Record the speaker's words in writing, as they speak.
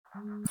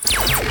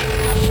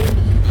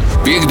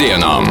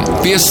Piektdienām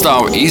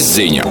piestāv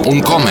izziņa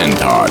un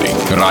komentāri.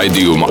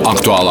 Raidījuma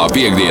aktuālā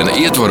piekdiena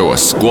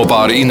ietvaros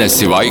kopā ar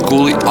Inesi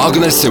Vaikuli,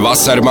 Agnesi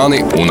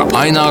Vasarmani un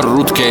Aināru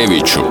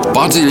Rutkeviču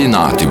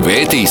padziļināti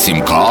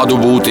vētīsim kādu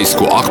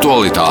būtisku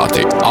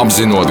aktualitāti,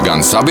 apzinot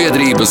gan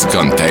sabiedrības,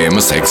 gan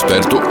tēmas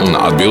ekspertu un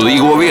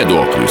atbildīgo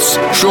viedokļus.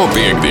 Šo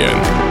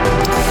piekdienu.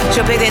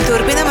 Šo piekdienu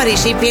turpinam, arī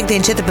šī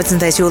piekdiena 14.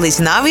 jūlijas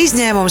nav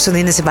izņēmums, un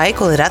Inese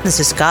Vaikula ir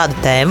atnesusi kādu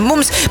tēmu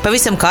mums,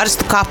 pavisam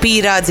karstu kā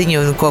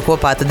pīrādziņu, un ko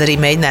kopā tad arī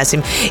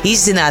mēģināsim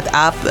izzināt,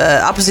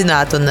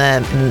 apzināt un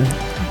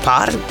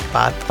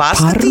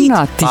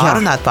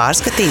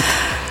pārskatīt.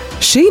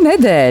 Šī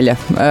nedēļa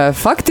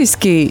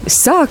faktiski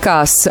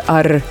sākās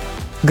ar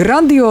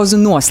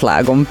grandiozu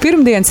noslēgumu.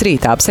 Pirmdienas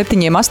rītā ap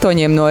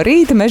 7-8 no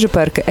rīta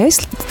Mežaparka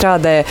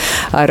estrādē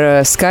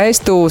ar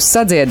skaistu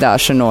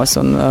sadziedāšanos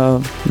un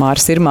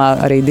Māras Irmā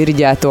arī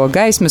diriģēto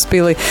gaismas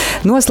pili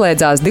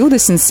noslēdzās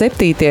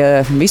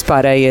 27.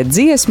 Vispārējie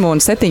dziesmu un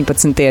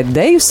 17.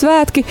 Deju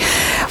svētki.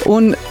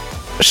 Un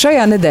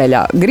šajā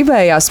nedēļā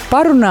gribējās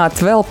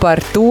parunāt vēl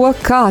par to,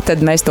 kā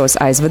tad mēs tos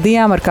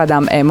aizvadījām, ar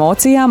kādām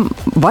emocijām,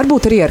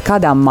 varbūt arī ar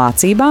kādām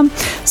mācībām.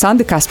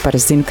 Sanda Kaspara,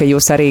 es zinu, ka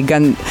jūs arī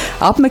gan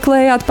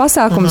apmeklējāt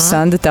pasākumus.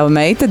 Sanda, tava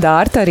meita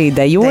Dārta arī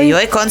dejoja.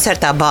 Dejoja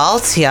koncertā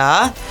Balts, jā.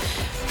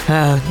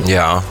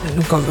 Jā.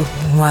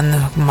 Man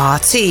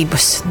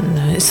mācības.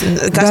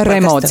 Ar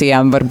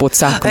emocijām varbūt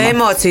sākumā.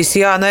 Emocijas,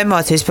 jā,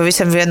 emocijas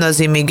pavisam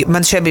viennozīmīgi.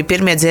 Man šeit bija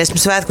pirmie dziesmu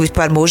svētku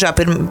vispār mūžā,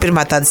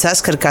 pirmā tāda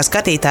saskara kā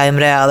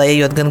skatītājiem reāli,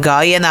 ejot gan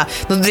gājienā,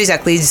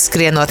 drīzāk līdzi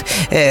skrienot,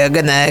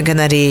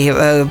 gan arī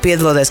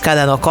piedaloties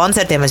kādā no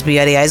koncertiem. Es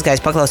biju arī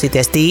aizgājis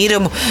paklausīties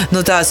tīrumu.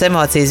 Tās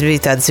emocijas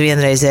bija tādas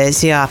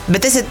vienreizējas, jā.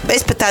 Bet es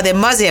pat tādiem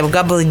maziem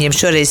gabaliņiem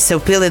šoreiz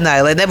sev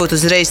pilināju, lai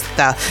nebūtu uzreiz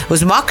tā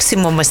uz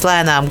maksimumu, es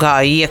lēnām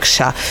gāju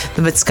iekšā,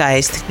 bet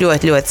skaisti,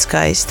 ļoti, ļoti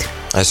skaisti.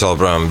 Es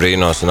joprojām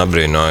brīnos un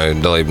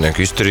apbrīnoju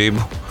dalībnieku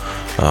izturību,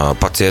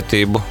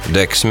 pacietību,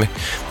 deksmi.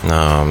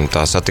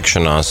 Tā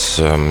satikšanās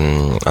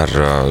ar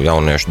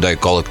jauniešu deju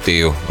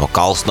kolektīvu no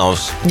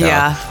Kalsnavas.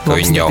 Jā, ka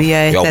viņi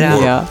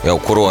jau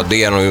kuro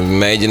dienu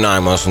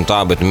mēģinājumos un tā,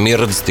 bet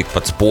mirdz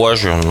tikpat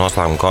spoži, un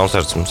noslēguma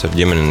koncerts mums ar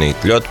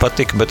ģimenīti ļoti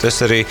patika, bet es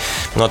arī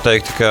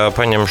noteikti, ka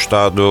paņemšu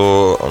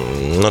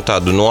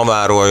tādu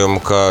novērojumu,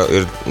 ka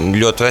ir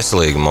ļoti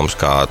veselīgi mums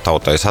kā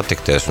tautai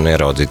satikties un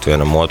ieraudzīt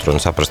vienam otru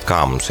un saprast, kā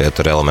mums iet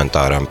ar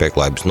elementārām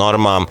pieklājības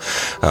normām,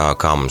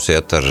 kā mums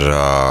iet ar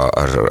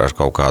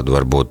kaut kādu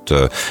varbūt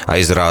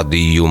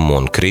aizrādījumu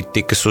un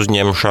kritikas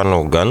uzņemšanu,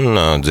 gan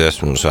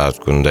dziesmu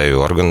svētku un deju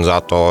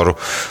organizatoru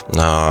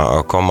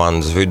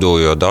komandas vidū,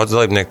 jo daudz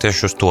dalībnieku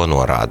tieši uz to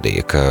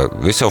norādīja, ka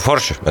viss jau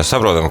forši. Mēs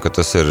saprotam, ka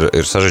tas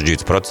ir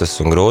sarežģīts process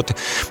un grūti,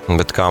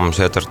 bet kā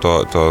mums iet ar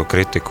to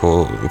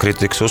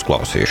kritikas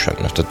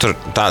uzklausīšanu. Tad tur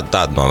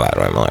tāda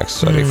novērojuma, man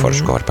liekas, arī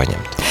forši, ko var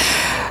paņemt.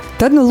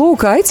 Tad,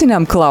 lūk,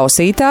 aicinām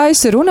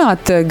klausītājus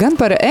runāt gan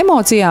par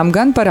emocijām,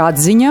 gan par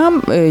atziņām.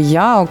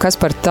 Jā, un kas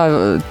par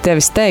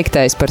tevis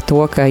teiktais par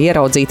to, ka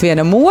ieraudzīt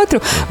vienam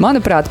otru.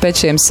 Manuprāt,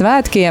 pēc šiem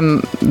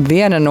svētkiem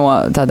viena no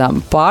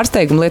tādām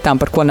pārsteiguma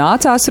lietām, par ko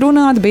nācās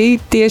runāt,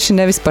 bija tieši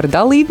nevis par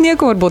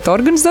dalībnieku, varbūt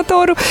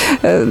organizatoru,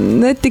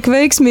 netik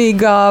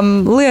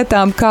veiksmīgām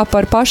lietām, kā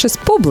par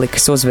pašas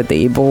publikas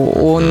uzvedību.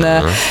 Un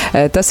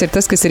tas ir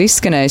tas, kas ir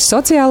izskanējis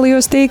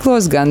sociālajos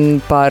tīklos,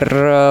 gan par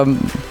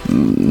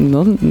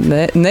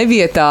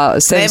nevietā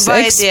sevis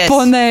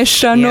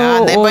eksponēšanu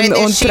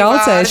un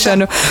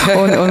traucēšanu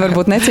un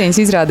varbūt necieņas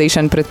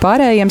izrādīšanu pret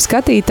pārējiem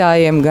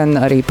skatītājiem, gan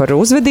arī par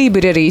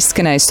uzvedību ir arī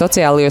izskanējis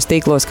sociālajos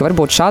tīklos, ka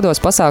varbūt šādos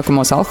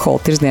pasākumos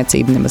alkohola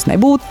tirdzniecība nemaz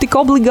nebūtu tik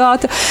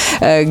obligāta,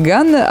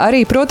 gan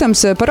arī,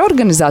 protams, par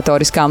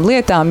organizatoriskām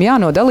lietām, jā,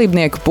 no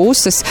dalībnieku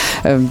puses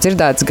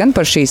dzirdēts gan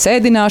par šīs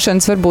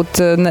ēdināšanas,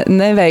 varbūt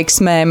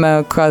neveiksmēm,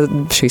 kā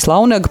šīs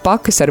launaga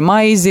pakas ar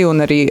maizi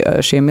un arī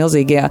šie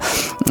milzīgie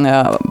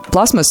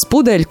plasmas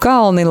pudeļu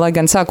kalni, lai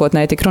gan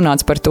sākotnēji tika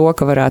runāts par to,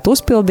 ka varētu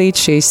uzpildīt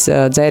šīs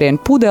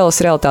dzērienu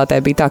pudeles. Realitātē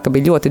bija tā, ka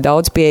bija ļoti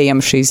daudz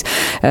pieejama šīs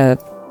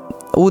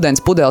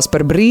ūdens pudeles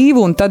par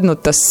brīvu, un tad,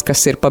 tas, kas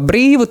ir par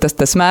brīvu, tas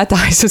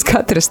mētājas uz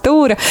katra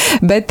stūra,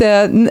 bet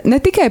ne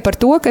tikai par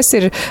to, kas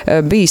ir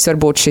bijis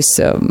varbūt šis,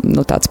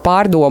 tāds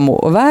pārdomu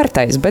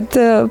vērtais, bet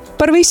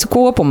par visu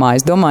kopumā,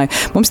 es domāju,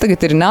 mums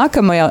tagad ir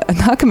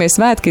nākamie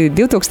svētki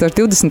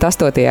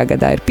 2028.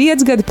 gadā, ir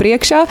 5 gadi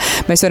priekšā,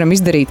 mēs varam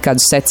izdarīt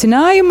kādus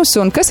secinājumus,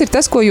 un kas ir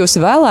tas, ko jūs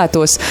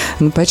vēlētos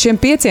pēc šiem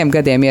 5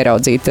 gadiem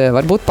ieraudzīt,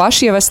 varbūt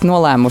paši jau esat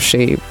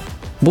nolēmuši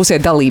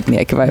būsiet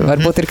dalībnieki, vai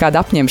varbūt ir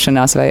kāda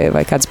apņemšanās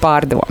vai kāds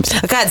pārdoms.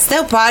 Kādas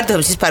tev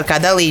pārdomas vispār kā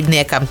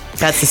dalībniekam?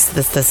 Kāds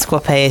tas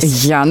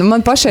kopējais? Jā,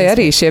 man pašai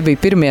arī šie bija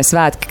pirmie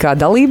svētki kā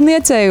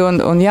dalībniecei,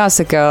 un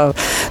jāsaka,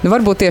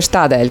 varbūt tieši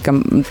tādēļ, ka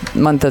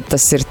man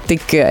tas ir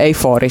tik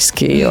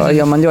eiforiski,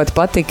 jo man ļoti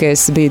patika,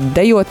 es biju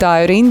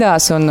dejotāju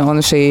rindās,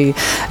 un šī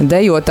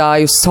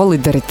dejotāju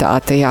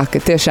solidaritāte, jā,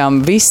 ka tiešām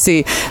visi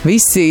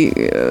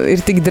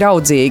ir tik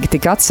draudzīgi,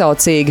 tik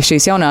atsaucīgi,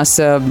 šīs jaunās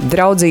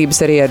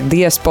draudzības arī ar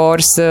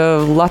diasporas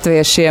idejas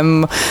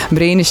latviešiem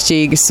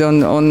brīnišķīgas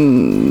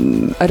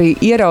un arī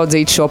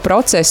ieraudzīt šo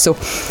procesu,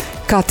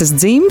 kā tas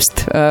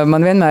dzimst.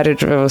 Man vienmēr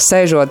ir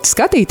sēžot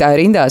skatītāju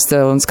rindās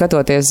un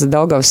skatoties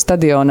Daugavas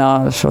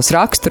stadionā šos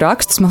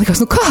rakstus, man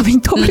liekas, kā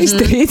viņi to var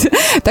izdarīt?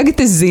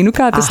 Tagad es zinu,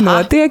 kā tas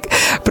notiek.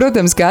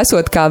 Protams, ka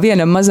esot kā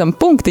vienam mazam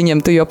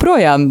punktiņam, tu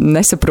joprojām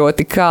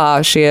nesaproti, kā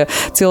šie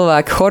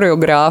cilvēki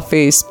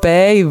choreogrāfi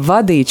spēja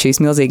vadīt šīs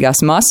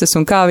milzīgās masas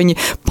un kā viņi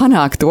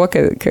panāk to,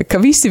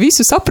 ka visi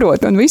visu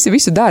saprot un visi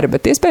visu dara.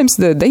 Bet iespējams,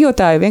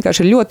 dejotāji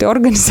vienkārši ir ļoti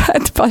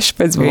organizēti paši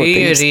pēc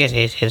būtības.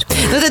 Ir.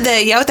 Nu tad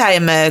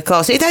jautājam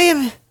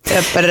klausītājiem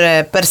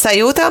par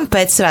sajūtām,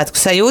 pēc svētku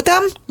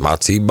sajūtām.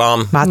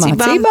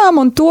 Mācībām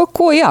un to,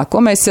 ko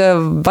mēs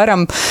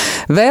varam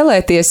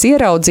vēlēties,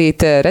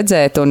 ieraudzīt,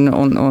 redzēt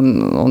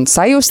un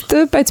sajust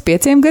pēc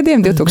 5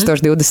 gadiem,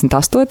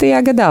 2028.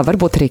 gadā.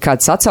 Varbūt arī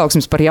kādas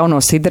atsauksmes par jauno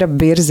sidraba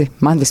birzi.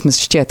 Man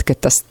vismaz šķiet, ka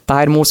tā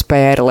ir mūsu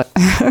pērle.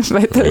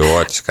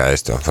 Ļoti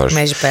skaisti un forši.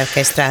 Meža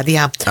pērkai strādi,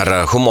 jā. Ar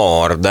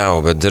humoru devu,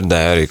 bet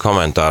dzirdēju arī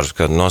komentārus,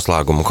 ka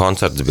noslēguma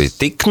koncerts bija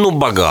tik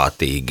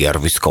bagātīgi ar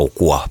visu kaut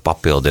ko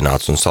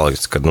papildināts un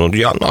salikts, ka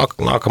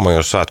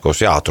nākamajos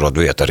svētkos jāatrod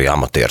vieta arī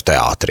amatieru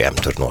teātriem,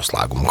 tur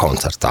noslēguma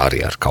koncertā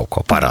arī ar kaut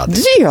ko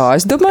parādīt. Jā,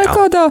 es domāju,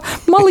 kādā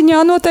maliņā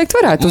noteikti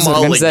varētu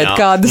uzorganizēt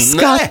kādu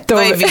skatu.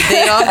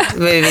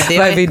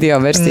 Vai video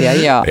versijā,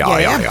 jā.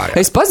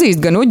 Es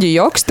pazīstu gan Uģi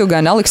Jokstu,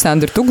 gan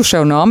Aleksandru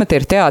Tuguševu no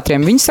amatieru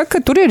teātriem. Viņi saka,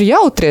 ka tur ir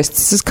jautries.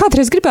 Es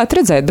kādreiz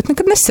gribētu redzēt, bet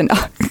nekad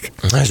nesenāk.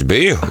 Es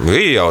biju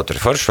jautri.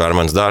 Foršs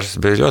Vērmans dārs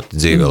bija ļoti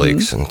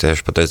dzīvelīgs un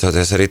tieši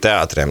pateicoties arī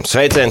teātriem.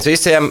 Sveiciens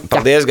visiem!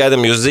 Paldies,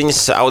 gaidam jūs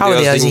ziņas! Audio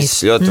ziņas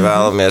ļoti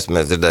vēlamies.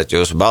 Mēs dzirdēt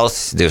jūsu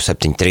balsis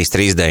 273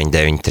 39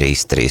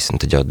 933.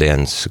 Un tad jau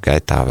dienas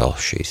gaitā vēl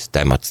šīs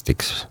temats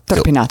tiks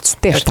turpināts.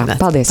 Tieši tā.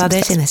 Paldies.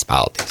 Paldies.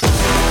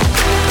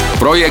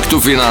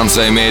 Projektu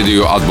finansē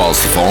Mēdīju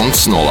atbalsta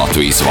fonds no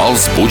Latvijas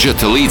valsts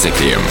budžeta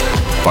līdzekļiem.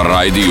 Par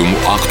raidījumu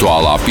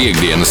Aktuālā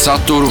piekdiena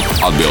saturu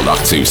atbild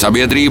akciju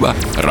sabiedrība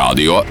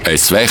Radio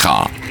SVH.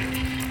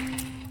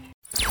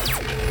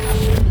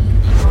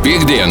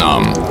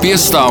 Piektdienām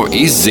piestāv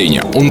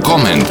izziņa un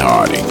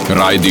komentāri.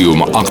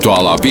 Raidījuma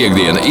Aktuālā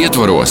piekdiena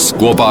ietvaros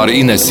kopā ar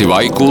Inesi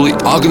Vaikuli,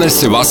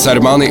 Agnesi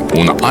Vasarmani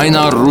un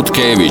Aināru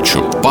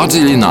Rutkeviču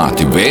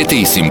padziļināti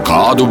vētīsim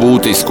kādu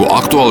būtisku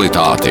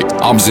aktualitāti,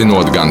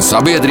 apzinot gan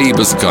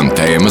sabiedrības, gan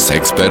tēmas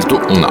ekspertu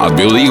un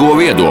atbildīgo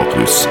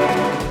viedokļus.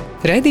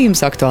 Raidījums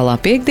Aktuālā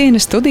piekdiena,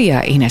 studijā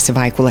Inese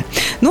Vaikule.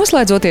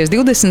 Noslēdzoties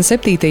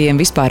 27.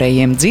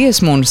 Vispārējiem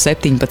dziesmu un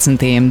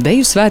 17.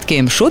 Deju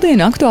svētkiem, šodien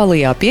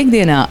Aktuālajā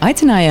piekdienā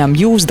aicinājām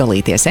jūs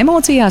dalīties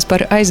emocijās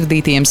par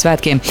aizvadītajiem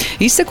svētkiem,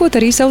 izsakot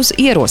arī savus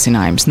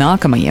ierosinājumus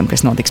nākamajiem,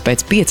 kas notiks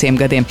pēc 5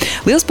 gadiem.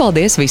 Liels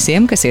paldies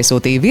visiem, kas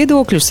iesūtīja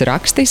viedokļus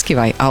rakstiski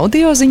vai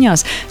audio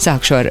ziņās.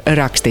 Sākšu ar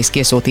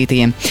rakstiski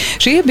iesūtītajiem.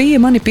 Šie bija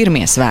mani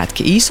pirmie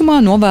svētki.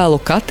 Īsumā novēlu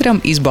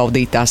katram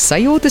izbaudīt tās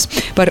sajūtas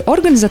par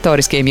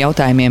organizatoriskiem jautājumiem.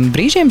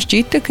 Brīžiem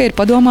šķita, ka ir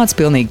padomāts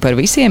pilnīgi par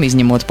visiem,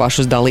 izņemot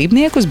pašus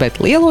dalībniekus, bet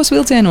lielos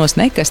vilcienos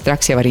nekas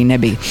traks jau arī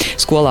nebija.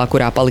 Skolā,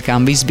 kurā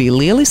palikām, viss bija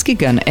lieliski,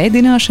 gan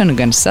ēdināšana,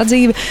 gan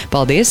sadzīve.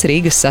 Paldies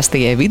Rīgas 6.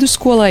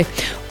 vidusskolai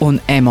un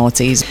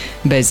emocijas.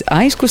 Bez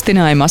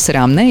aizkustinājuma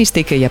asarām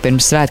neiztika, ja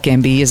pirms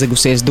svētkiem bija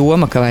iezagusies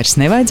doma, ka vairs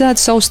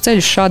nevajadzētu savus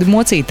ceļus šādi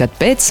mocīt, tad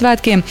pēc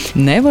svētkiem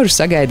nevaru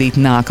sagaidīt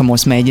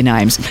nākamos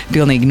mēģinājumus.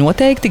 Pilnīgi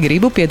noteikti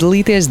gribu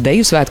piedalīties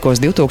Deju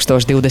svētkos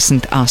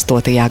 2028.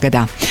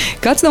 gadā.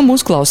 Kāds no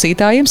mūsu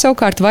klausītājiem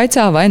savukārt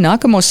vaicā, vai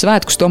nākamos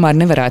svētkus tomēr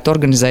nevarētu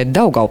organizēt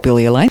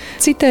Daugavpilī, lai,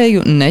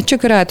 citēju,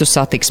 nečakarētu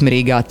satiksmi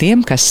Rīgā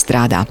tiem, kas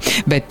strādā.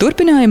 Bet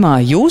turpinājumā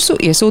jūsu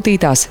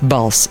iesūtītās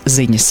balss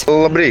ziņas.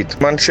 Labrīt!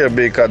 Man šie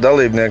bija kā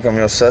dalībniekam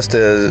jau 6.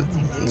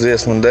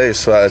 dziesmu un deju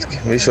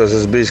svētki. Visos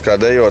es biju kā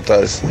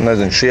dejotājs.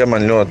 Nezinu, šie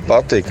man ļoti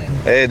patika.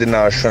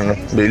 Ēdināšana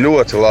bija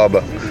ļoti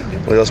laba.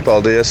 Liels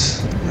paldies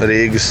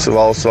Rīgas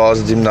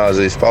valsts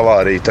ģimnāzijas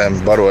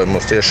pavārītēm. Baroja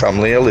mūs tiešām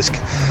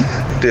lieliski.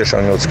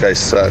 Tiešām ļoti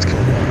skaisti svētki.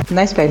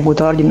 Nespēju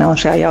būt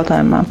oriģināli šajā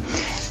jautājumā.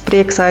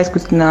 Prieks,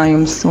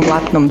 aizkustinājums un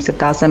lepnums ir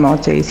tās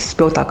emocijas,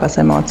 spilgtākās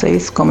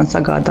emocijas, ko man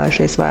sagādāja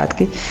šie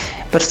svētki.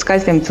 Par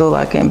skaistiem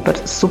cilvēkiem, par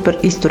super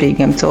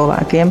izturīgiem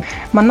cilvēkiem.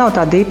 Man nav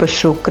tādu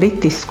īpašu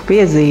kritisku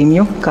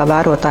piezīmju, kā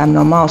vērotājiem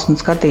no malas un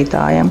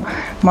skatītājiem.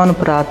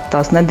 Manuprāt,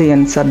 tās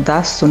nedēļas ar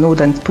desu un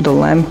ūdens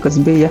pudelēm, kas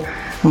bija,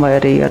 vai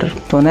arī ar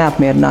to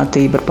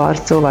neapmierinātību ar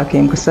pāris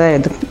cilvēkiem, kas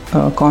ēda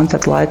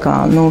koncerta laikā,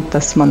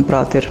 tas,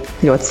 manuprāt, ir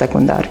ļoti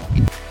sekundāri.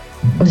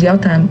 Uz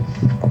jautājumu,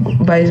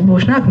 vai es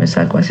būšu nākamajos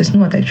svētkos, es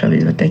noteikti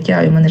šobrīd varu teikt, jā,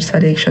 jo man ir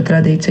svarīgi šo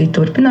tradīciju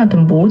turpināt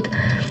un būt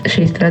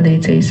šīs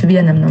tradīcijas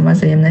vienam no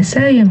mazajiem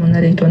nesējiem un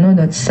arī to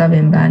nodot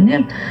saviem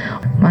bērniem.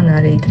 Man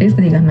arī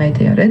 3-gadīgā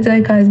meita jau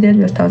redzēja, kā es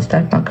ģērbjos tautas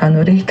starpā, kā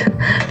no rīta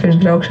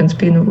pirms braukšanas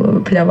pinu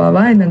pļavā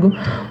vainagu.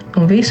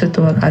 Un visu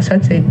to, kā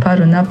sacīt, par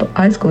un ap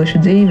aizkulisku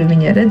dzīvi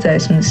viņa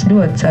redzēs, un es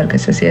ļoti ceru, ka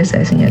es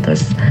iesaistīšu viņai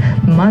tos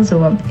mazo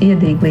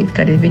iedīglīt,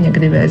 ka arī viņa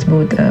gribēs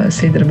būt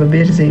sidraba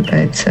birzī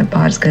pēc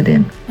pāris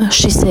gadiem.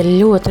 Šis ir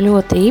ļoti,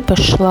 ļoti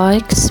īpašs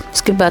laiks.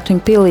 Es gribētu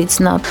viņu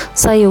pielīdzināt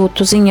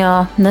sajūtu ziņā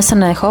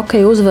nesenai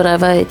hokeja uzvarai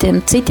vai tiem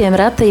citiem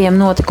retajiem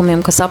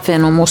notikumiem, kas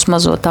apvieno mūsu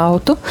mazo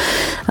tautu.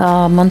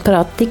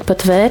 Manuprāt,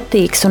 tikpat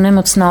vērtīgs un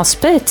emocionāli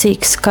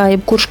spēcīgs, kā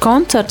jebkurš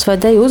koncerts vai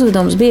deju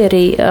uzvedums bija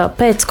arī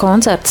pēc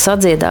koncerta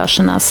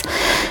sadziedāšanās.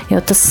 Jo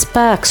tas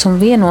spēks un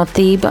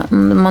vienotība,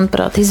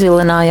 manuprāt,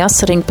 izvilināja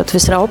asariņu pat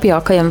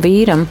visraupjākajam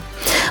vīram.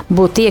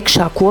 Būt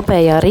iekšā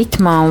kopējā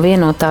ritmā un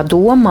vienotā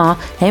domā,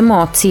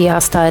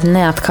 emocijās, tā ir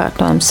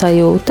neatkārtojama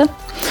sajūta.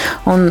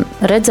 Un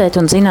redzēt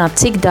un zināt,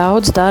 cik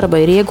daudz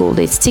darba ir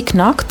ieguldīts, cik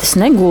naktis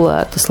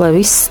negulētas, lai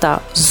viss tā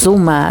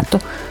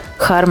zumētu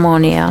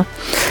harmonijā.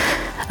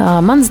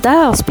 Mans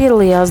dēls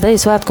piedalījās deju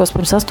svētkos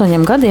pirms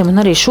 8 gadiem,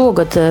 un arī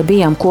šogad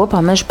bijām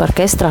kopā Meža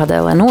parka estrādē,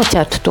 lai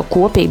noķertu to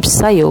kopības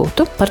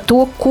sajūtu par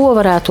to, ko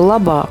varētu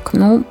labāk.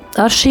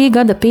 Ar šī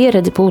gada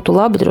pieredzi būtu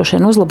labi droši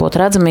vien uzlabot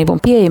redzamību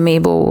un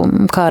pieejamību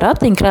kā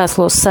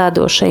ratiņkrēslos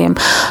sēdošajiem,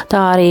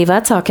 tā arī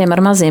vecākiem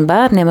ar maziem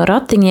bērniem un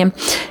ratiņiem,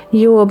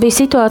 jo bija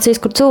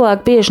situācijas, kur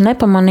cilvēki bieži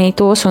nepamanīja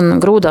tos un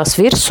grūdās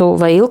virsū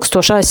vai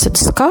ilgstoši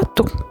aizsēdz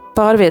skatu,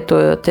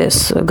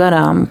 pārvietojoties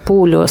garām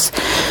pūļos.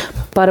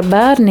 Par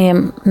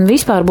bērniem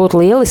vispār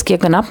būtu lieliski,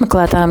 ja gan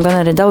apmeklētājiem, gan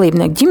arī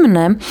dalībnieku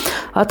ģimenēm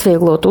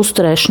atvieglot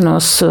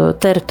uzturēšanos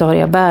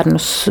teritorijā,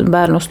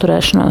 bērnu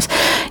uzturēšanos,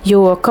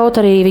 jo kaut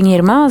arī viņi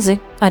ir mazi,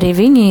 arī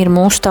viņi ir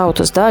mūsu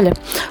tautas daļa,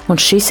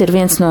 un šis ir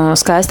viens no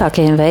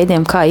skaistākajiem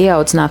veidiem, kā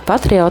ieaudzināt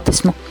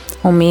patriotismu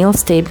un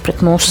mīlestību pret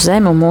mūsu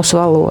zemi un mūsu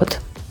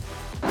valodu.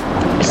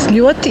 Es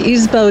ļoti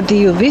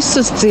izbaudīju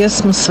visus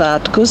dziesmu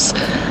svētkus,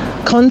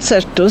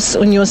 koncertus,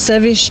 un jo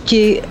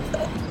sevišķi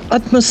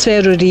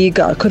atmosfēru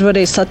Rīgā, kur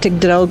varēja satikt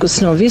draugus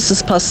no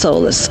visas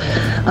pasaules,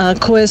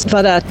 ko es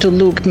varētu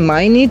lūgt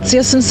mainīt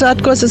dziesmu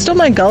svētkos. Es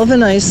domāju,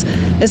 galvenais,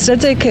 es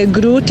redzēju, ka ir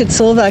grūti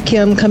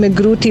cilvēkiem, kam ir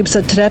grūtības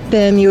ar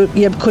trepēm,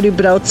 jebkuri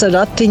brauc ar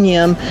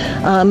ratiņiem.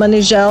 Man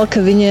ir žēl,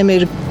 ka viņiem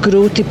ir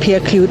grūti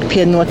piekļūt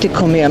pie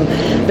notikumiem,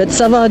 bet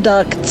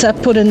savādāk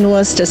cepura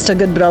nost, es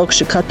tagad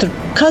braukšu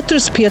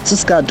katrus 5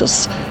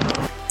 gadus.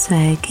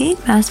 Sveiki,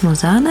 esmu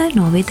Zāne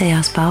no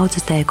vidējās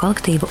paudzes deju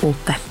kolektīva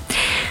Upe.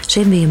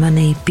 Šie bija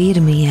mani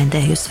pirmie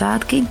deju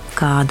svētki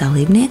kā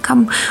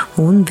dalībniekam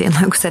un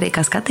vienlaikus arī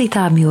kā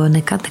skatītājam, jo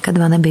nekad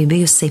vēl nebija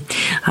bijusi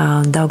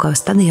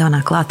Daugavas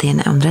stadionā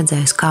klātienē un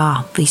redzējusi, kā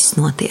viss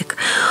notiek.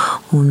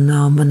 Un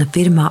mana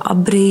pirmā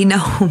apbrīna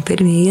un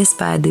pirmie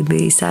iespēdi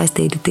bija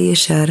saistīti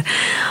tieši ar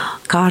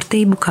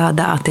kārtību,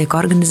 kādā tiek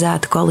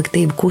organizēta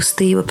kolektīva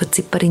kustība pa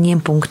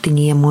cipariņiem,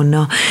 punktiņiem un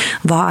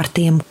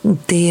vārtiem.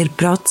 Tie ir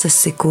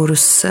procesi,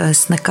 kurus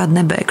es nekad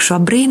nebeigšu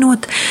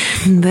apbrīnot.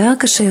 Vēl,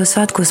 kas šajos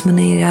svētkos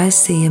manī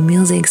raisīja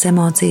milzīgas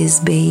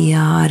emocijas,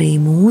 bija arī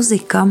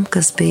mūzika,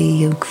 kas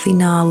bija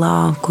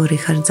finālā, kur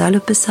Rihards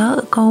Zaļupes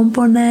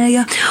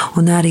komponēja,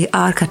 un arī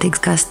ārkārtīgi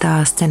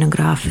skastā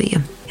scenogrāfija,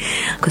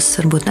 kas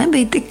varbūt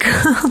nebija tik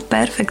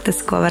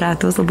perfektas, ko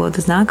varētu uzlabot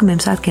uz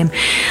nākamajiem svētkiem,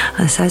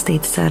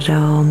 saistītas ar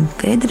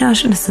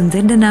ēdināšanas un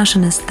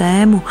dzirdināšanas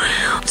tēmu.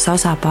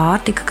 Sausā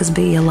pārtika, kas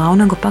bija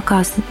launagu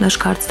pakās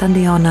dažkārt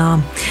stadionā,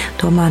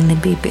 tomēr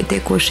nebija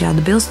pietiekoši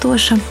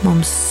atbilstoša.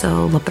 Mums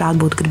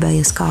labprāt būtu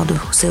gribējies kādu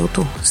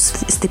siltu,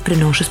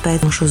 stiprinošu,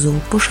 spēcinošu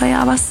zupu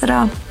šajā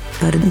vasarā.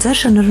 Par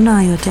dzeršanu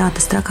runājot,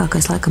 tas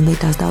trakākais laikam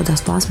bija tās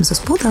daudzās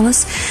plastmasas pudeles.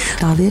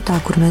 Tā vietā,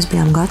 kur mēs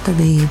bijām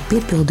gatavi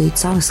piepildīt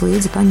savas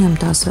līdzi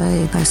paņemtās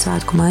vai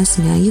svētku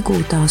maisiņā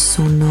iegūtās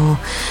un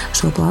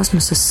šo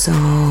plastmasas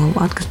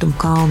atkritumu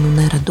kalnu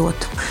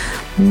neradot.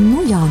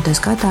 Un tā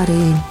skaitā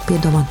arī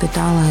piedomāt pie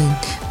tā, lai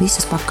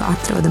visas pakā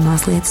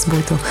atrodamās lietas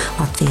būtu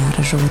Latvijā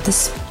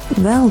ražotas.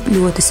 Vēl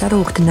ļoti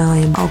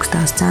sarūktināja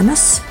augstās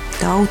cenas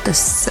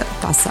tautas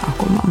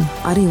pasākumam,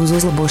 arī uz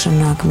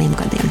uzlabošanu nākamajiem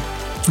gadiem.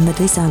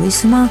 Bet visā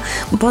visumā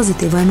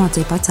pozitīva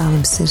emociju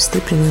pacēlums ir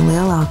stipri vien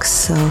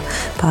lielāks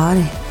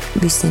pāri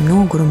visiem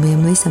nogurumiem,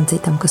 visam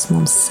citam, kas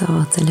mums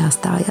ceļā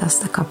stājās.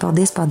 Tā kā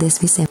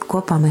paldies visiem,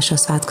 kopā mēs šo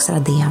svētkus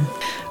radījām.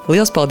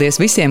 Liels paldies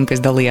visiem,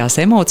 kas dalījās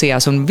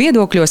emocijās un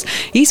viedokļos.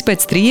 Īs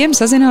pēc 3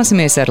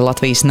 sazināsimies ar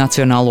Latvijas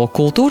Nacionālo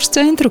kultūras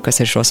centru,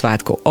 kas ir šo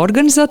svētku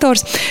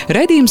organizators.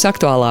 Raidījums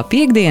Aktuālā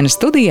piekdiena,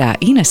 studijā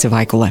Inese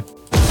Vaikule.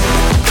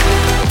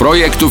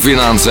 Projektu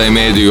finansē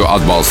Mēdīju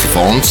atbalsta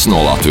fonds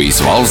no Latvijas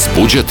valsts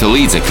budžeta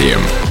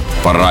līdzekļiem.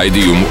 Par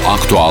raidījumu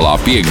Aktuālā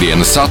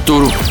piekdiena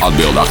saturu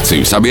atbild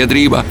akciju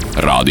sabiedrība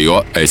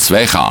Radio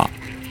SVH.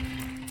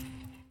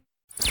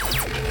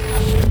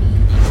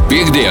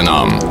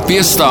 Piekdienām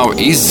piestāv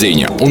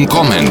izziņa un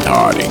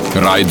komentāri.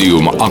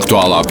 Raidījuma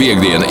Aktuālā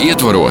piekdiena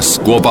ietvaros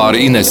kopā ar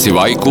Inesi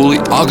Vaikuli,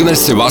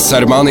 Agnesi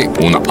Vasarmani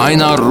un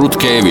Aināru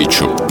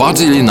Rutkeviču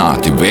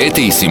padziļināti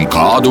vētīsim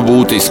kādu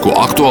būtisku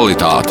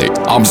aktualitāti,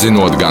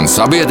 apzinot gan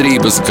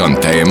sabiedrības, gan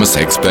tēmas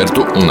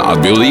ekspertu un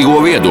atbildīgo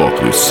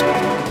viedokļus.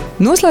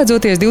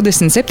 Noslēdzoties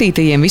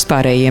 27.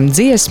 Vispārējiem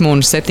dziesmu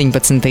un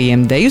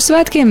 17. Deju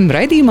svētkiem,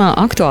 raidījumā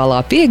Aktuālā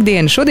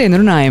piekdiena šodien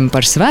runājam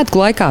par svētku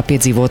laikā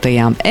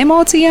piedzīvotajām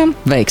emocijām,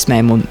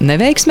 veiksmēm un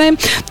neveiksmēm,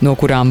 no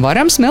kurām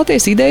varam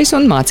smelties idejas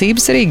un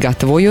mācības arī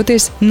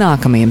gatavojoties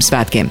nākamajiem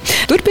svētkiem.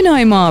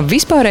 Turpinājumā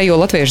Vispārējo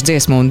latviešu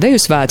dziesmu un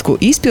deju svētku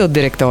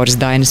izpilddirektors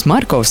Dainis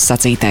Markovs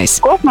sacītais.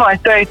 Kopumā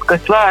es teiktu, ka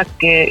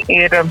svētki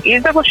ir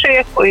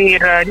izdevušies,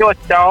 ir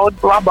ļoti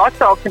daudz labu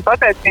atsauksmi,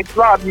 pateicības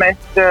vārdu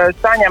mēs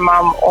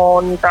saņemam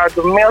un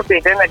tādu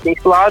milzīgu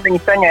enerģijas lādiņu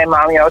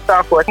saņēmām jau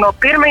sākot no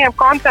pirmajiem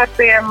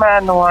koncertiem,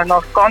 no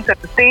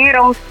koncertu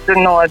tīrums,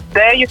 no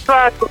deju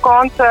svētku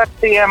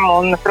koncertiem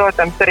un,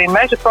 protams, arī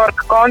meža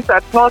parka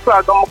koncerts,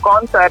 noslēgumu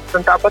koncerts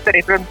un tāpat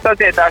arī, protams,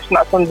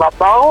 sadziedāšanās un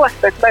balles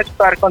pēc meža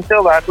parka un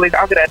cilvēku līdz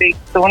agrē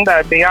rīta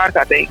stundai bija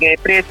ārkārtīgi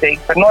priecīgi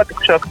par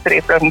notikušo, kas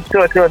arī, protams,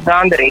 ļoti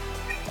gandarīgs.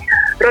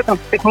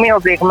 Protams, tik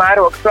milzīgu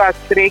mērogu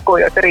svētkus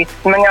rīkojot arī,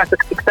 man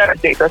jāsaka, tik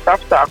sarežģītos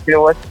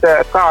apstākļos,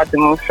 kādi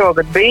mums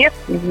šogad bija.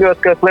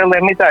 Ļoti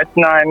lieliem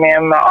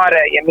izaicinājumiem,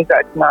 ārējiem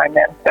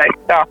izaicinājumiem,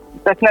 teikt tā.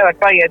 Tas nevar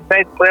paiet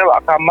bez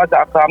lielākām,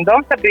 mazākām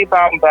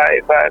domstarpībām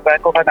vai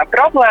kaut kādām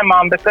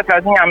problēmām, bet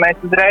katrā ziņā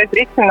mēs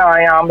uzreiz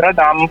risinājām,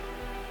 radām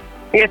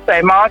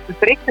iespēju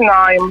mācības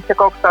risinājumus, ja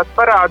kaut kas tāds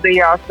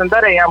parādījās un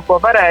darījām, ko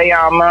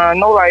varējām,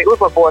 lai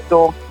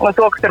uzlabotu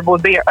to, kas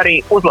varbūt bija arī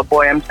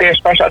uzlabojams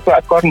tieši pašā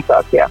svētku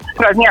organizācijā.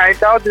 Jā, ir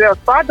daudz vielas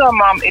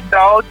pārdomām, ir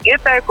daudz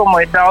ieteikumu,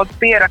 ir daudz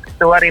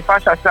pierakstu arī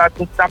pašā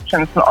svētku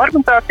tapšanas un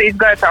organizācijas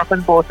gaitā,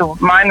 kas būtu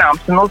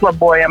maināms un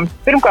uzlabojams.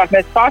 Pirmkārt,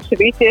 mēs paši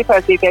visi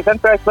iesaistītie, gan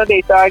projektu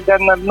vadītāji,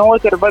 gan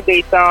nozaru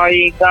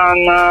vadītāji,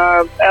 gan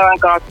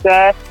LNKC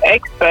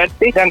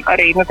eksperti, gan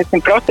arī,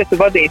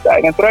 procesu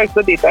vadītāji, gan projektu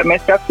vadītāji,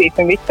 mēs rakstīsim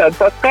visu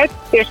tādu atskaitu,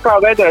 tieši kā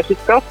veidojas šis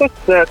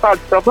process,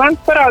 kādas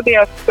problēmas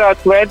parādījās,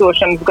 kādas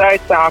veidošanas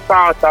gaitā, kā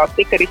tās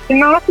tika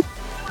risinātas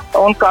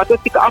un kā tas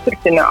tika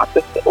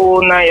atrisinātas.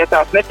 Un, ja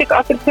tās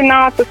netika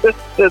atrisinātas,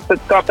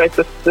 tad kāpēc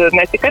tas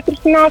netika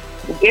atrisināts?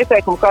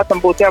 Ieteikumu, kā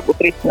tam būtu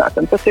jābūt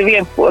risinātam. Tas ir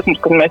viens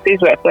posms, kad mēs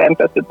izvērtējam,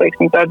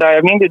 tādā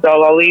jau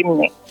individuālā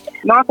līmenī.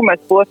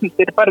 Nākamais posms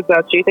ir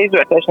paredzēts šī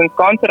izvērtēšanas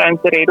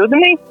konferences arī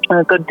rudenī,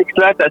 kad tiks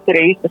vērtēts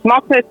arī īstas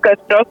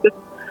mākslinieckais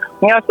process.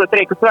 Jāsot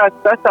arī, ka svētki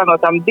sastāv no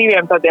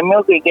diviem tādiem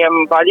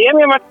milzīgiem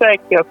vaļiem, ja var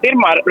teikt, jo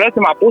pirmā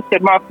redzamā puse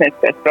ir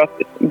mākslinieckais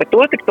process, bet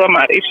otrs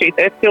tomēr ir šī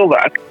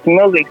cilvēks,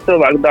 milzīgs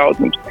cilvēku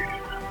daudzums.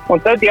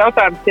 Un tad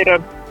jautājums ir,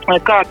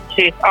 kāds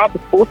šīs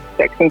abas puses,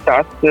 teiksim,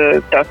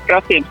 tās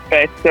prasības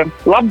pēc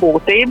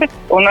labbūtības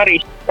un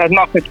arī tādu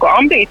mākslinieko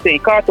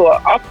ambīciju, kā to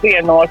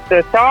apvienot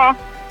tā,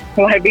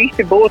 lai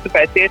visi būtu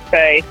pēc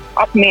iespējas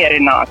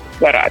apmierināti,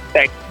 varētu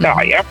teikt tā,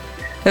 ja.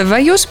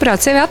 Vai jūs,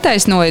 prāt, sevi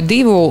attaisnoja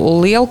divu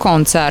lielu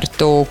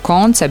koncertu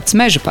koncepts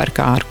meža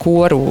parkā ar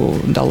koru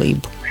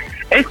dalību?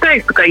 Es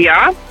teiktu, ka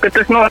jā, ka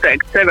tas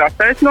noteikti sevi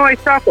attaisnoja.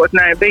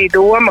 Sākotnēji bija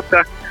doma,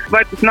 ka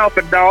vai tas nav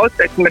par daudz,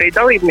 teiksim, arī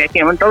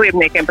dalībniekiem, un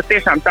dalībniekiem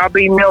patiešām tā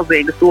bija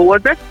milzīga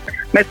slodze.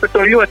 Mēs par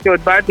to ļoti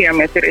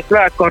baidījāmies arī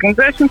svētku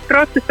organizēšanas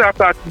procesā,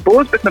 kā tas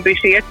būs, bet bija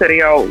šī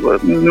iecerē jau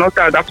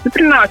tāda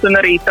apstiprināta un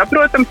arī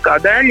saprotams,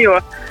 kādēļ, jo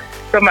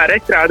tomēr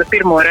estrāde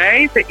pirmo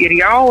reizi ir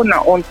jauna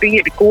un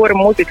tīri kora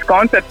mūzikas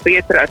koncerts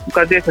bija iecerēts,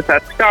 kā dziesmu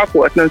svētku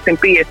sākotne un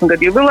 150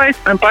 gadu jubilejas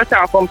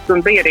pasākums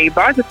un bija arī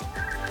bažas,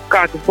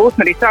 kā tas būs,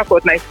 un arī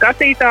sākotnēji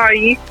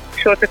skatītāji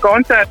šo te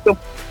koncertu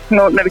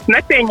nevis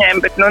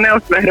nepieņēma, bet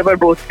neuzsvēra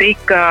varbūt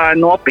tik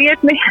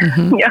nopietni,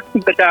 ja,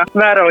 bet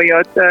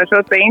vērojot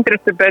šo te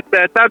interesi, bet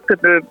tad,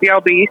 kad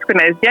jau bija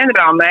izskanējis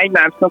ģenerāla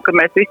mēģinājums, ka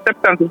mēs visi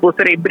sapratām, tas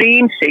būs arī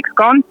brīnišķīgs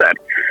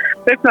koncerts.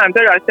 Secinājuma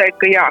daļā es teiktu,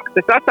 ka jā, ka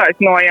tas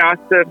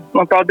attaisnojās,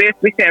 un paldies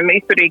visiem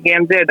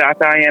izturīgiem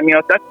dziedātājiem,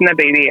 jo tas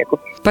nebija viegli.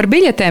 Par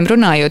biļetēm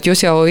runājot,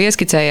 jūs jau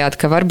ieskicējāt,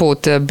 ka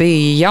varbūt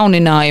bija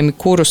jauninājumi,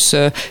 kurus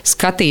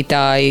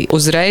skatītāji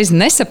uzreiz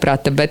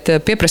nesaprata, bet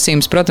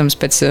pieprasījums, protams,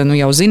 pēc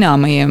jau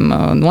zināmajiem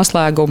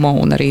noslēgumu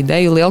un arī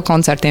deju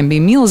lielkoncertiem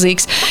bija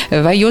milzīgs.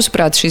 Vai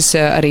jūsuprāt, šis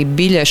arī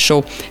biļešu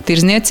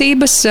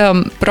tirzniecības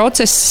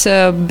process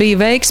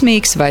bija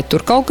veiksmīgs, vai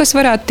tur kaut kas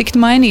varētu tikt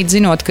mainīt,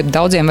 zinot, ka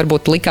daudziem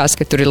varbūt likās,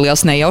 ka tur ir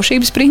liels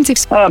nejaušības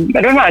princips?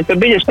 Runājot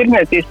par biļešu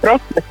tirzniecības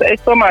procesu,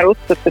 es tomēr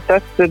uzskatu, ka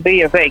tas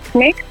bija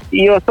veiksmīgs,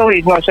 jo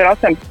salīdzinoši ar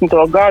 18.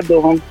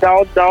 gadu mums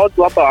daudz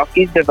labāk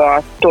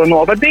izdevās to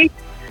novadīt.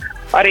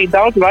 Arī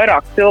daudz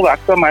vairāk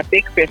cilvēku tomēr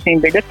tika pie šīm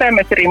biļetēm.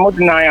 Mēs arī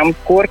mudinājām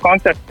kora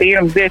koncertu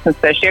tīrums dziesmas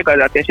tieši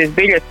iegādāties šīs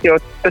biļetes, jo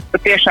tas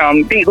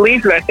patiešām bija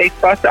līdzvērtīgs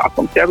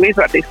pasākums,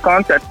 līdzvērtīgs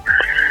koncerts.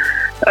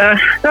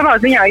 Savā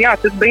ziņā, jā,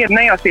 tas bija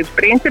nejaušības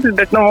princips,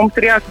 bet mums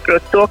ir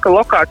jāsaprot to, ka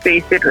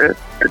lokācijas ir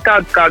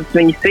tādas, kādas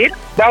viņas ir.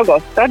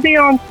 Daugavas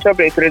stadions,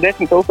 šobrīd tur ir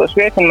 10,000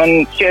 vietu, un man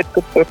šķiet,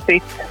 ka tur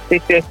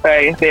cits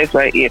iespēja diez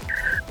vai ir.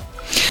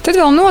 Tad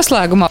vēl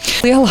noslēgumā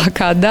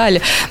lielākā daļa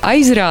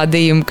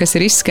aizrādījumu, kas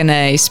ir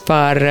izskanējis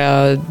par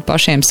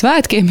pašiem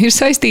svētkiem, ir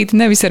saistīti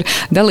nevis ar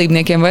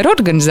dalībniekiem vai ar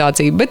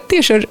organizāciju, bet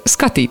tieši ar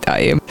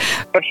skatītājiem.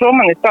 Par šo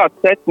man ir tāds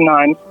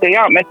secinājums, ka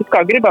jā, mēs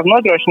gribam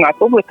nodrošināt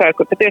publikai,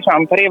 kur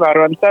patiešām par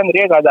ievērojumu cenu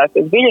ir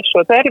iegādājusies biļetes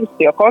šo servisu,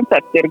 jo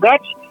koncerts ir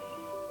garš.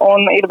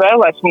 Un ir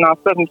vēlēšanās,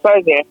 protams,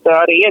 aiziet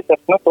arī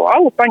iedzert to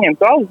alu,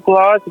 paņemt alu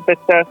glāzi,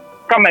 bet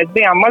kā mēs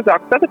bijām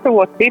mazāk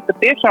sagatavoti, bija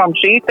patiešām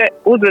šī te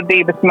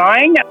uzvedības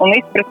maiņa un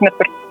izpratne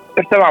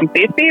par savām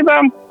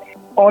tiesībām.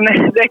 Un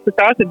es teiktu,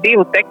 tās ir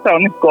divu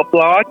tektonisko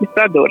plāķu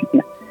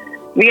sadursme.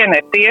 Viena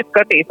ir tie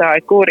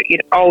skatītāji, kuri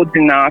ir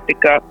audzināti,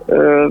 ka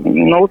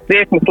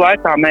dziesmas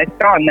laikā mēs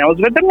tā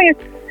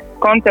neuzvedamies,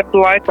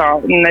 koncertu laikā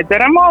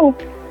nedzeram alu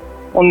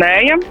un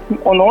neejam,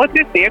 un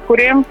otri ir tie,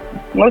 kuriem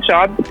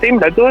šādi cīm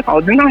redzot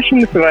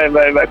audzināšanas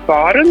vai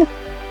pārunas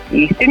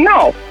īsti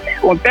nav.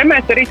 Un te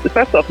mēs arī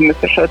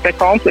sastopamies ar šo te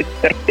konfliktu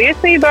starp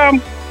tiesībām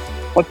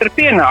un starp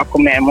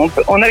pienākumiem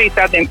un arī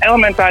tādiem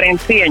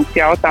elementāriem cieņas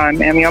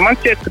jautājumiem, jo man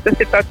šķiet, ka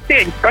tas ir tāds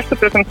cieņas,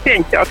 pašsaprotams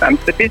cieņas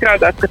jautājums, bet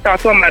izrādās, ka tā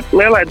tomēr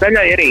lielai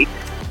daļai arī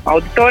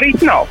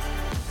auditorijas nav.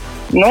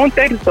 Un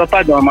te ir to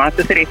padomāt.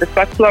 Tas arī tas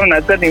pats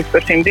slavenais gadījums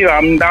par šīm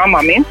divām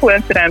dāmām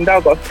influencerēm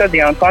Daugavas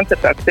stadiona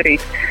koncertā, kas arī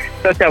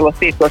sociālos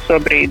tīklos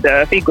šobrīd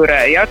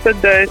figurē. Ja?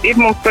 Tad ir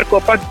mums par ko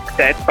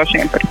padiskutēt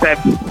pašiem par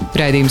sevi.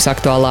 Raidījums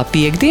Aktuālā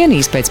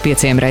piekdiena, pēc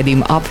 5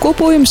 raidījuma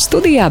apkopojums,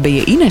 studijā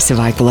bija Inese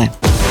Vaikule.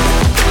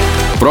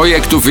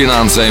 Projektu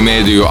finansē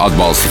Mēdīju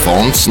atbalsta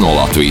fonds no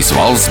Latvijas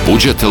valsts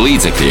budžeta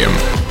līdzekļiem.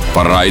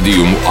 Par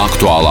raidījumu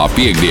Aktuālā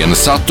piekdiena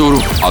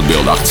saturu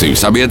atbild akciju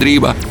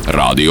sabiedrība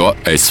Radio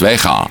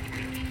SVH.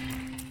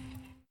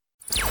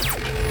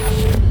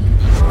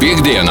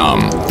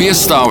 Piektdienām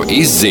piestāv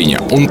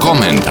izziņa un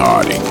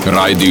komentāri.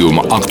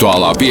 Raidījuma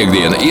Aktuālā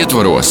piekdiena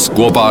ietvaros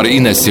kopā ar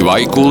Inesi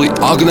Vaikuli,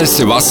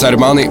 Agnesi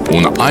Vasarmani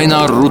un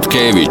Aināru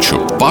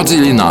Rutkeviču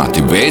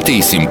padziļināti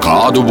vētīsim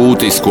kādu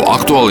būtisku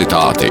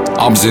aktualitāti,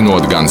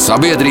 apzinot gan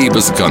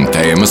sabiedrības, gan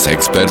tēmas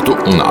ekspertu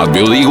un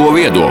atbildīgo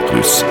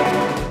viedokļus.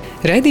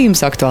 Raidījums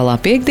Aktuālā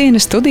piekdiena,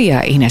 studijā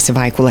Inese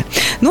Vaikule.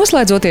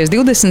 Noslēdzoties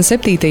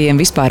 27.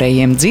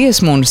 Vispārējiem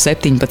dziesmu un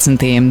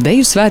 17.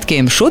 Deju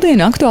svētkiem, šodien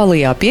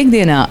Aktuālajā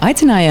piekdienā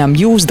aicinājām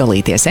jūs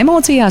dalīties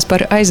emocijās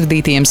par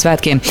aizvadītajiem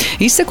svētkiem,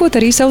 izsakot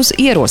arī savus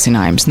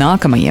ierosinājumus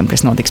nākamajiem,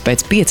 kas notiks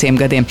pēc 5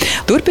 gadiem.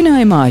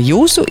 Turpinājumā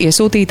jūsu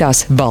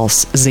iesūtītās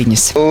balss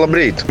ziņas.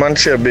 Labrīt! Man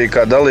šie bija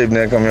kā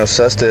dalībniekam jau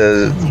 6.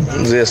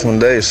 dziesmu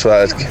un deju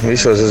svētki.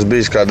 Visos es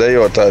biju kā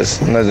dejotājs.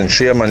 Nezinu,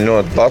 šie man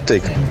ļoti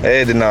patika.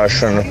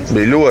 Ēdināšana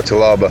bija ļoti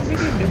laba.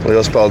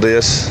 Liels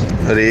paldies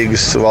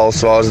Rīgas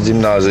valsts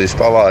ģimnāzijas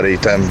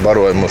pavārītēm.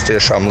 Baroja mūs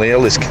tiešām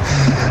lieliski.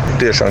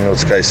 Tiešām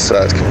ļoti skaisti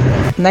svētki.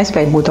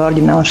 Nespēju būt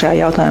oriģināli šajā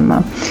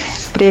jautājumā.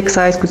 Prieks,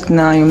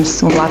 aizkustinājums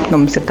un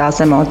lepnums ir tās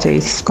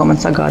emocijas, ko man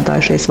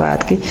sagādāja šie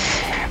svētki.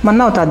 Man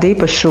nav tādu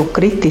īpašu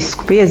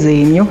kritisku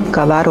piezīmju,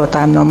 kā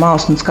vērotājiem no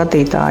malas un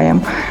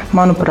skatītājiem.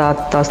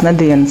 Manuprāt, tās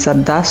nedēļas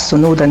ar desu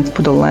un ūdens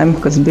pudulēm,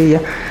 kas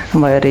bija,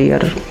 vai arī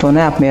ar to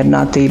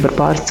neapmierinātību ar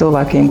pāris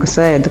cilvēkiem, kas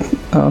ēda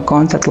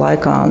koncerta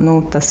laikā,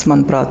 tas,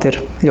 manuprāt,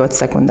 ir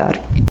ļoti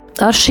sekundāri.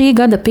 Ar šī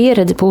gada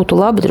pieredzi būtu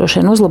labi droši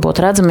vien uzlabot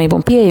redzamību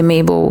un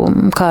pieejamību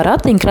kā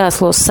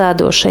ratiņkrēslos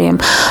sēdošajiem,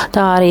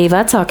 tā arī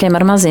vecākiem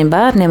ar maziem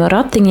bērniem ar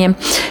ratiņiem,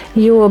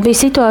 jo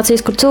bija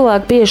situācijas, kur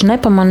cilvēki bieži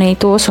nepamanīja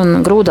tos un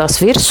grūdās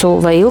virsū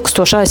vai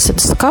ilgstoši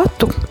aizsēda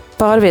skatu,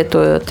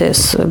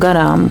 pārvietojoties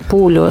garām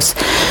pūļos.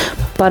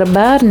 Par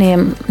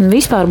bērniem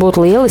vispār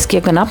būtu lieliski,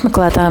 ja gan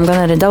apmeklētājiem,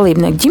 gan arī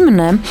dalībnieku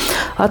ģimenēm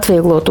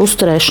atvieglot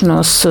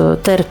uzturēšanos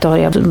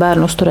teritorijā,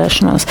 bērnu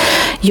uzturēšanos,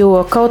 jo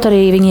kaut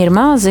arī viņi ir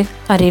mazi,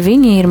 arī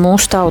viņi ir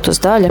mūsu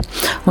tautas daļa,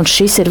 un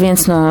šis ir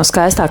viens no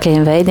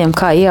skaistākajiem veidiem,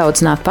 kā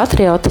ieaudzināt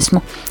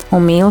patriotismu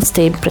un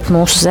mīlestību pret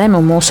mūsu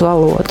zemi un mūsu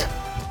valodu.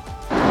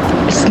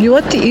 Es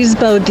ļoti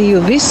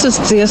izbaudīju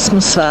visus dziesmu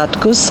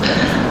svētkus,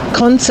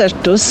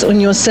 koncertus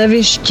un jo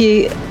sevišķi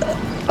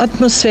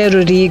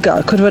atmosfēru Rīgā,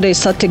 kur varēja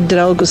satikt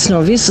draugus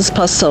no visas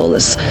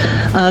pasaules,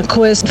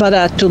 ko es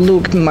varētu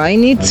lūgt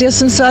mainīt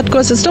dziesmu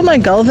svētkos. Es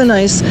domāju,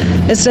 galvenais,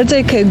 es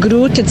redzēju, ka ir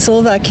grūti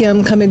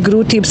cilvēkiem, kam ir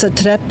grūtības ar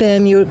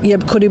trepēm,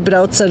 jebkuri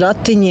brauc ar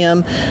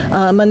ratiņiem.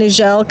 Man ir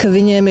žēl, ka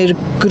viņiem ir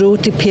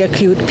grūti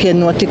piekļūt pie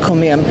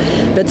notikumiem,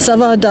 bet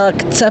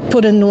savādāk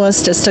cepure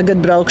nost, es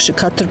tagad braukšu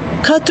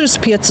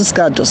katrus 5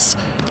 gadus.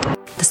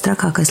 Tas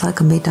trakākais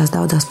laikam bija tās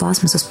daudzās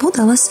plasmasas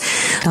pudeles.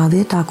 Tā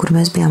vietā, kur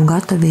mēs bijām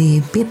gatavi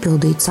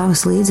piepildīt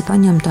savas līdzi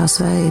paņemtās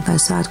vai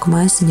svētku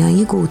maisiņā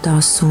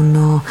iegūtās un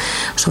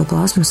šo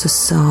plasmasas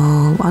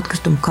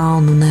atkritumu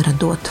kalnu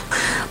neradot.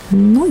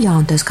 Un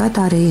tā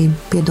skaitā arī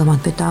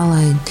piedomāt pie tā,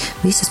 lai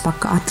visas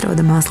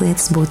atrodamās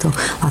lietas būtu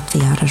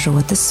Latvijā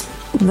ražotas.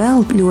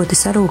 Vēl ļoti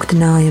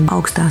sarūktināja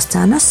augstās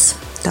cenas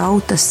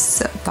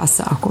tautas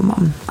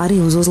pasākumam, arī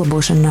uz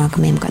uzlabošanu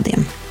nākamajiem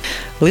gadiem.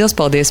 Liels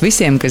paldies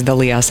visiem, kas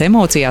dalījās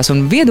emocijās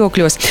un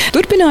viedokļos.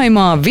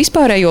 Turpinājumā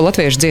Vispārējo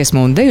latviešu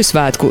dziesmu un deju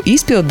svētku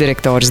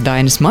izpilddirektors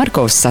Dainis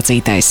Markovs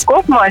sacītais.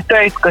 Kopumā es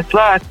teiktu, ka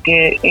svētki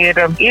ir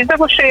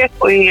izdevušies,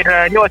 ir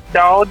ļoti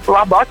daudz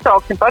labu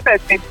atsauksmi,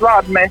 pateicības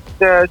vārdu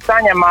mēs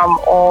saņemam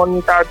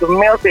un tādu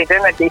milzīgu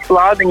enerģijas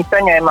lādiņu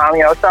saņēmām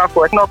jau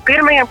sākot no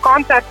pirmajiem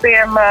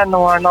koncertiem,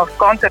 no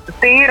koncertu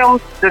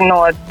tīrums,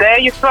 no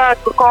deju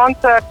svētku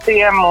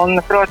koncertiem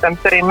un,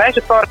 protams, arī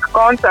Meža parka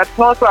koncerts,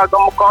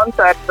 noslēgumu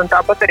koncerts un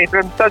tāpat tāpat arī,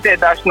 protams,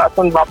 sadziedāšanās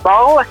un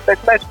balles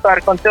pēc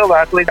mežparka, un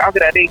cilvēki līdz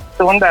agrē Rīgas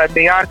stundai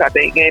bija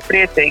ārkārtīgi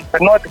priecīgi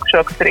par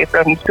notikušo, kas arī,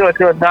 protams,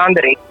 ļoti, ļoti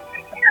gandarīgi.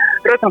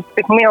 Protams,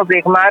 tik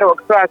milzīgu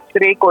mērogu svētkus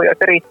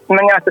rīkojot arī,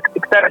 man jāsaka,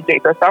 tik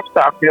sarežģītos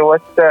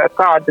apstākļos,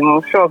 kādi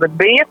mums šogad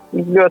bija,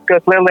 ļoti,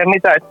 ļoti lieliem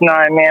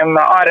izaicinājumiem,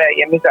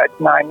 ārējiem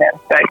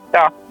izaicinājumiem, teikt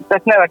tā.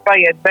 Tas nevar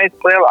paiet bez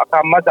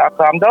lielākām,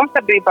 mazākām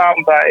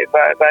domstarpībām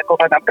vai kaut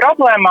kādām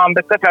problēmām,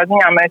 bet katrā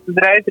ziņā mēs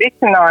uzreiz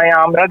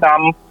risinājām,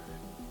 radām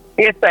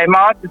iespēju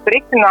mācības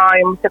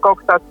risinājumus, ja kaut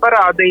kas tāds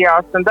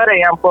parādījās, un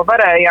darījām, ko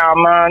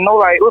varējām,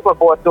 lai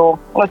uzlabotu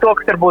to,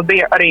 kas varbūt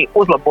bija arī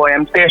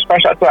uzlabojams tieši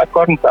pašā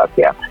svētku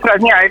organizācijā.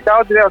 Jā, ir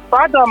daudz vielas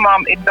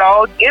pārdomām, ir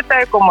daudz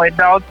ieteikumu, ir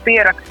daudz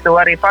pierakstu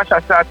arī pašā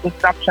svētku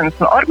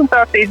tapšanas un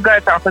organizācijas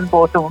gaitā, kas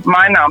būtu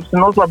maināms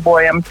un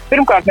uzlabojams.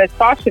 Pirmkārt, mēs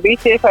paši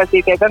visi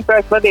iesaistītie, gan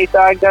projektu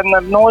vadītāji,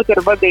 gan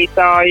nozaru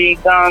vadītāji,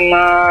 gan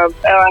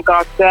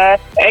LNKC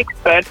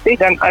eksperti,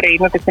 gan arī,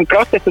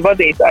 procesu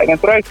vadītāji,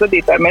 gan projektu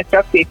vadītāji, mēs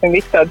rakstīsim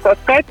visu tādu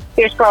atskaitu,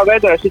 tieši kā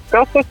veidoja šis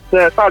process,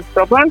 kādas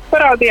problēmas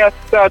parādījās,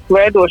 kādas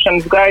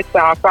veidošanas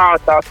gaitā, kā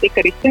tās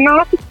tika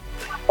risinātas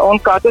un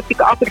kā tas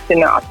tika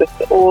atrisinātas.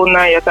 Un,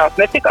 ja tās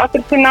netika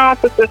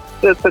atrisinātas,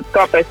 tad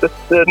kāpēc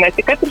tas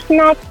netika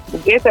atrisināts?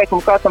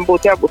 Ieteikumu, kā tam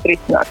būtu jābūt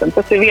risinātam.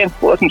 Tas ir viens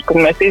posms,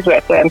 kad mēs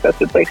izvērtējam,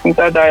 tas ir,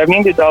 tādā jau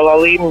individuālā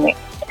līmenī.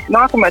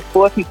 Nākamais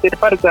posms ir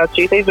paredzēts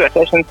šī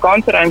izvērtēšanas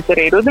konferences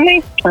arī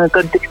rudenī,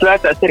 kad tiks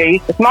vērtēts arī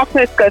viss tas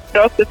mākslinieckais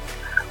process.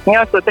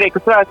 Jāsot arī, ka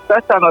svētki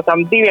sastāv no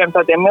diviem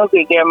tādiem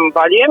milzīgiem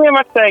vaļiem, ja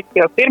var teikt,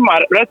 jo pirmā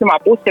redzamā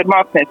puse ir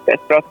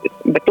mākslinieckais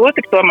process, bet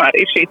otrs tomēr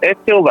ir šī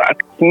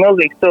cilvēks,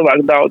 milzīgs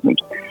cilvēku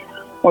daudzums.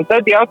 Un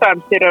tad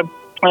jautājums ir,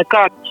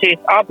 kāds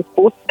šīs abas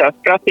puses tās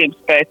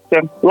prasības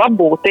pēc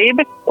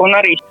labbūtības un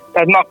arī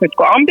tādu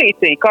mākslinieco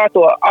ambīciju, kā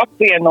to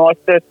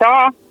apvienot tā,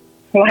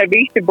 lai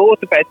visi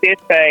būtu pēc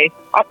iespējas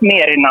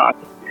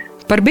apmierināti.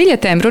 Par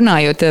biļetēm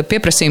runājot,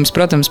 pieprasījums,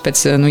 protams, pēc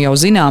jau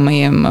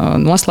zināmajiem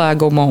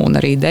noslēgumu un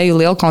arī deju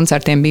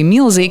lielkoncertiem bija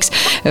milzīgs.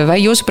 Vai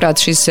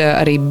jūsuprāt šis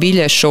arī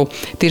biļešu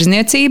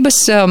tirzniecības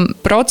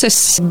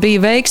process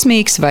bija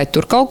veiksmīgs, vai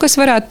tur kaut kas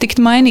varētu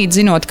tikt mainīt,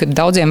 zinot, ka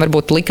daudziem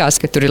varbūt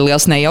likās, ka tur ir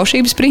liels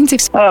nejaušības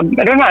princips?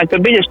 Runājot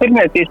par biļešu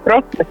tirzniecības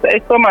procesu,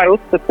 es tomēr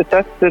uzskatu, ka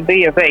tas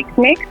bija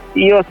veiksmīgs,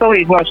 jo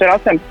salīdzinoši ar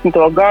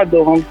 18.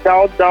 gadu mums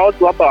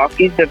daudz labāk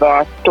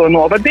izdevās to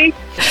novadīt.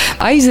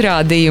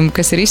 Aizrādījumi,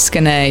 kas ir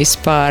izskanējis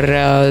par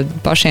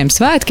pašiem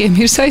svētkiem,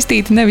 ir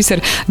saistīti nevis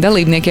ar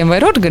dalībniekiem vai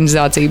ar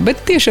organizāciju,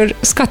 bet tieši ar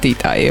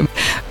skatītājiem.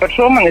 Par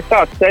šo man ir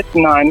tāds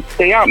secinājums,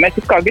 ka jā, mēs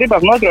kā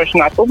gribam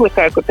nodrošināt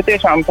publikai, ka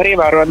patiešām par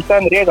ievērojumu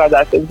cenu ir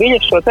iegādāties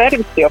biļešu šo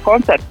servisu, jo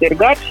koncerts ir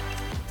garš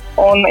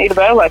un ir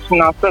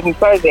vēlēšanās,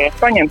 protams, aiziet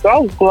paņemt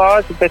alus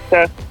glāzi, bet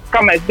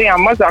kā mēs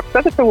bijām mazāk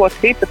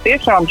sagatavoti, bija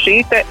patiešām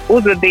šī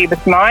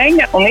uzvedības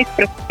maiņa un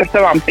izprast par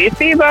savām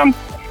tiesībām.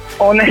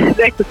 Un es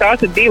teiktu,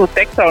 tās ir divu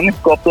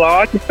tektonisko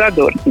plāķu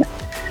sadursme.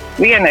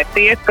 Viena ir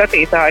tie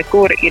skatītāji,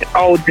 kuri ir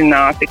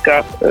audzināti,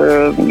 ka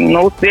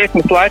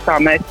dziesmas laikā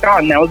mēs tā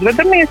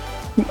neuzvedamies,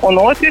 un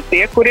otri ir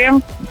tie, kuriem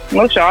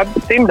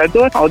šādi cim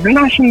redzot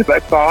audzināšana vai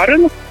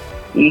pārunu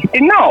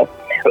īsti nav.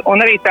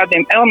 Un arī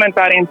tādiem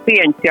elementāriem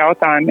cieņas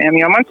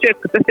jautājumiem, jo man šķiet,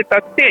 ka tas ir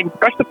tāds cieņas,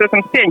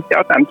 pašsaprotams cieņas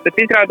jautājums, bet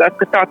izrādās,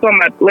 ka tā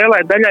tomēr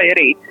lielai daļai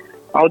arī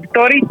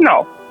auditorijas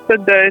nav.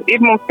 Tad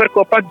ir mums par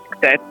ko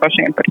padiskutēt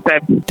pašiem par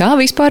sevi. Tā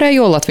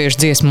vispārējo latviešu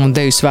dziesmu un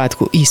deju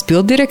svētku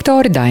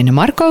izpilddirektore Daina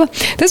Markova.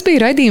 Tas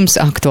bija raidījums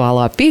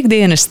Aktuālā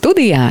piekdiena,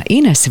 studijā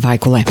Inese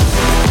Vaikulē.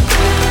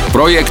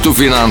 Projektu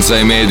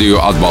finansē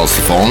Mēdīju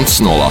atbalsta fonds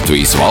no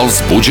Latvijas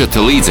valsts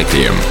budžeta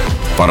līdzekļiem.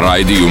 Par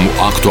raidījumu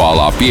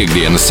Aktuālā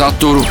piekdiena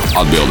saturu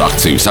atbild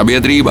akciju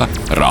sabiedrība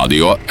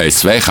Radio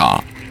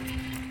SVH.